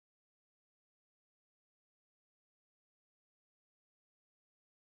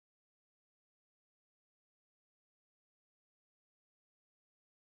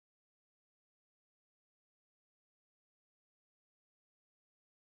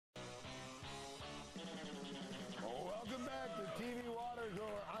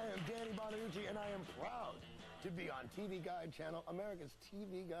Watercooler. I am Danny Bonaduce, and I am proud to be on TV Guide Channel, America's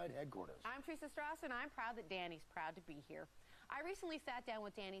TV Guide headquarters. I'm Teresa Strauss, and I'm proud that Danny's proud to be here. I recently sat down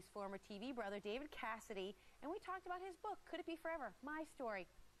with Danny's former TV brother, David Cassidy, and we talked about his book, Could It Be Forever? My Story,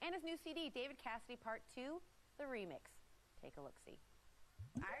 and his new CD, David Cassidy Part 2, The Remix. Take a look-see.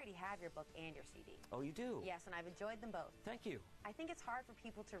 I already have your book and your CD. Oh, you do? Yes, and I've enjoyed them both. Thank you. I think it's hard for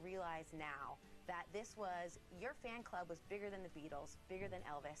people to realize now that this was, your fan club was bigger than the Beatles, bigger than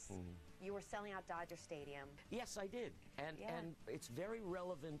Elvis. You were selling out Dodger Stadium. Yes, I did. And it's very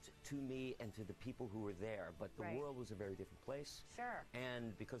relevant to me and to the people who were there, but the world was a very different place. Sure.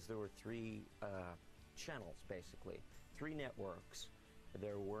 And because there were three channels, basically, three networks,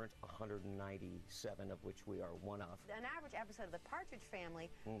 there weren't 197, of which we are one of. An average episode of The Partridge Family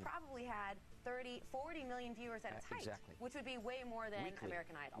probably had 40 million viewers at its height. Exactly. Which would be way more than Weekly.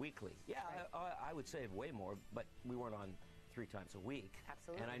 American Idol. Weekly. Yeah, I would say way more, but we weren't on 3 times a week.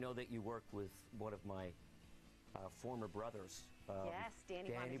 Absolutely. And I know that you worked with one of my former brothers. Yes,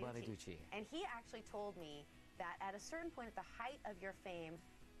 Danny Bonaduce. And he actually told me that at a certain point at the height of your fame,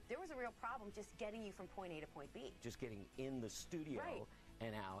 there was a real problem just getting you from point A to point B. Just getting in the studio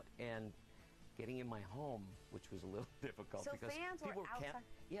and out, and getting in my home, which was a little difficult. So because fans people were outside?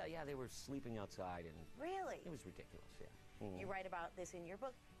 Yeah, they were sleeping outside, and really? It was ridiculous, yeah. You write about this in your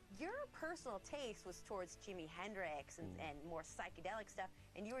book. Your personal taste was towards Jimi Hendrix and more psychedelic stuff,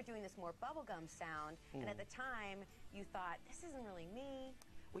 and you were doing this more bubblegum sound, and at the time, you thought, this isn't really me.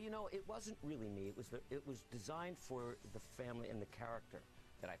 Well, you know, it wasn't really me. It was designed for the family and the character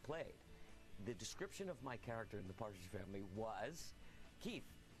that I played. The description of my character in The Partridge Family was Keith,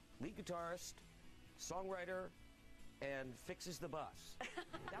 lead guitarist, songwriter, and fixes the bus.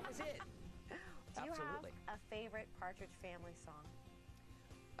 That was it. Do you have a favorite Partridge Family song?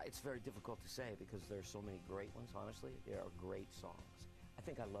 It's very difficult to say because there are so many great ones, honestly. There are great songs. I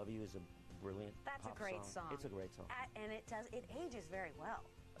think I Love You is a brilliant That's pop a great song. It's a great song. And it ages very well.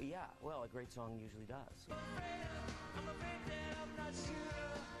 Yeah, well, a great song usually does. I'm afraid that I'm not sure.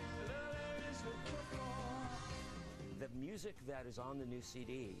 The music that is on the new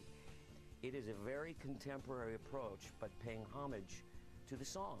CD, it is a very contemporary approach, but paying homage to the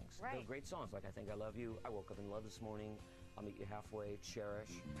songs. They're great songs, like I Think I Love You, I Woke Up in Love This Morning, I'll Meet You Halfway, Cherish.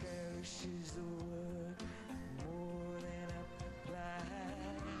 Cherish is the word, more than applied.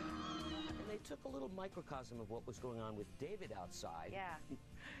 And they took a little microcosm of what was going on with David outside. Yeah. It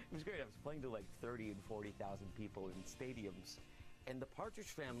was great. I was playing to like 30 and 40,000 people in stadiums. And The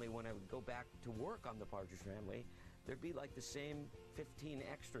Partridge Family, when I would go back to work on The Partridge Family, there'd be like the same 15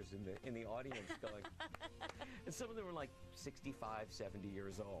 extras in the audience going. And some of them were like 65, 70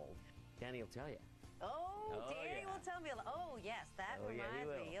 years old. Danny will tell you. Oh, Danny will tell me a lot. Oh, yes, that reminds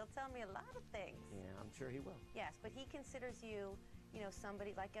me. He'll tell me a lot of things. Yeah, I'm sure he will. Yes, but he considers you,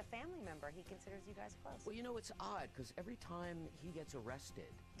 somebody like a family member. He considers you guys close. Well, you know, it's odd because every time he gets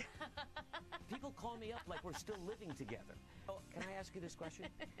arrested, people call me up like we're still living together. Oh, can I ask you this question?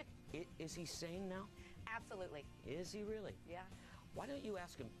 Is he sane now? Absolutely. Is he really? Yeah. Why don't you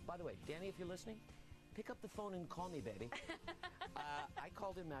ask him? By the way, Danny, if you're listening, pick up the phone and call me, baby. I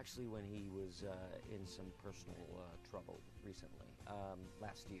called him actually when he was in some personal trouble recently,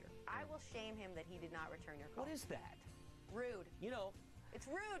 last year. I will shame him that he did not return your call. What is that? Rude. You know. It's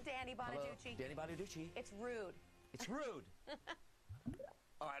rude, Danny Bonaduce. Hello, Danny Bonaduce. It's rude. It's rude.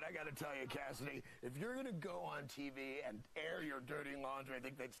 All right, I got to tell you, Cassidy, if you're going to go on TV and air your dirty laundry, I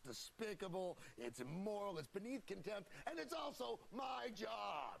think that's despicable, it's immoral, it's beneath contempt, and it's also my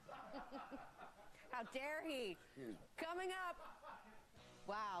job. How dare he? Coming up.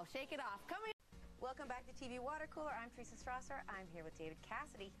 Wow, shake it off. Coming. Welcome back to TV Watercooler. I'm Teresa Strasser. I'm here with David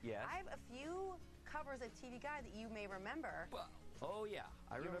Cassidy. Yes. I have a few covers of TV Guide that you may remember. Well, oh, yeah.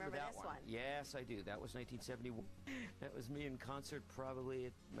 I remember that this one. Yes, I do. That was 1971. That was me in concert probably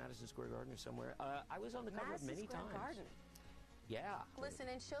at Madison Square Garden or somewhere. I was on the cover many times. Garden. Yeah. Listen,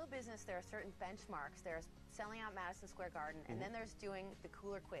 in show business, there are certain benchmarks. There's selling out Madison Square Garden, and then there's doing the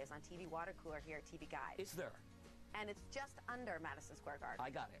cooler quiz on TV Watercooler here at TV Guide. Is there? And it's just under Madison Square Garden. I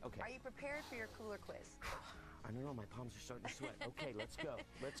got it. Okay. Are you prepared for your cooler quiz? I don't know. My palms are starting to sweat. Okay, let's go.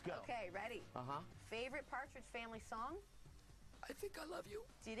 Let's go. Okay, ready? Uh-huh. Favorite Partridge Family song? I Think I Love You.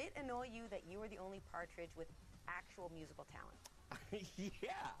 Did it annoy you that you were the only Partridge with actual musical talent?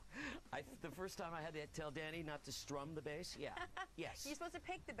 Yeah. The first time I had to tell Danny not to strum the bass. Yeah. Yes. You're supposed to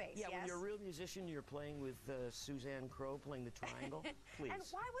pick the bass. Yeah, yes? when you're a real musician, you're playing with Suzanne Crowe playing the triangle. Please. And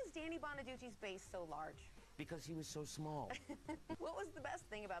why was Danny Bonaduce's bass so large? Because he was so small. What was the best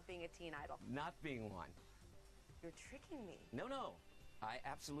thing about being a teen idol? Not being one. You're tricking me. No, no. I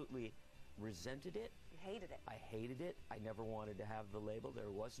absolutely resented it. You hated it. I hated it. I never wanted to have the label.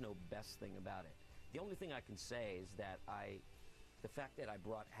 There was no best thing about it. The only thing I can say is that the fact that I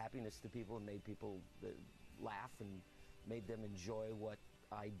brought happiness to people and made people laugh and made them enjoy what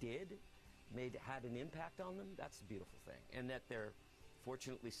I did, had an impact on them, that's a beautiful thing. And that they're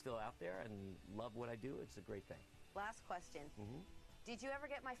fortunately still out there and love what I do, it's a great thing. Last question. Mm-hmm. Did you ever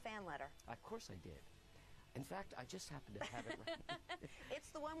get my fan letter? Of course I did. In fact, I just happen to have it right. It's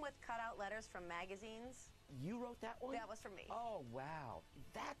the one with cutout letters from magazines. You wrote that one? That was from me. Oh, wow.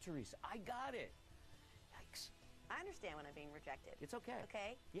 That, Teresa, I got it. Yikes. I understand when I'm being rejected. It's okay.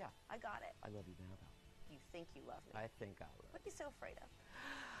 Okay? Yeah. I got it. I love you now, though. You think you love me. I think I love What are you so afraid of?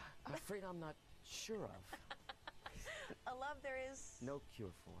 I'm afraid I'm not sure of. A love there is No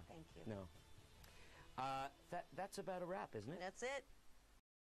cure for. Thank you. No. That's about a wrap, isn't it? That's it.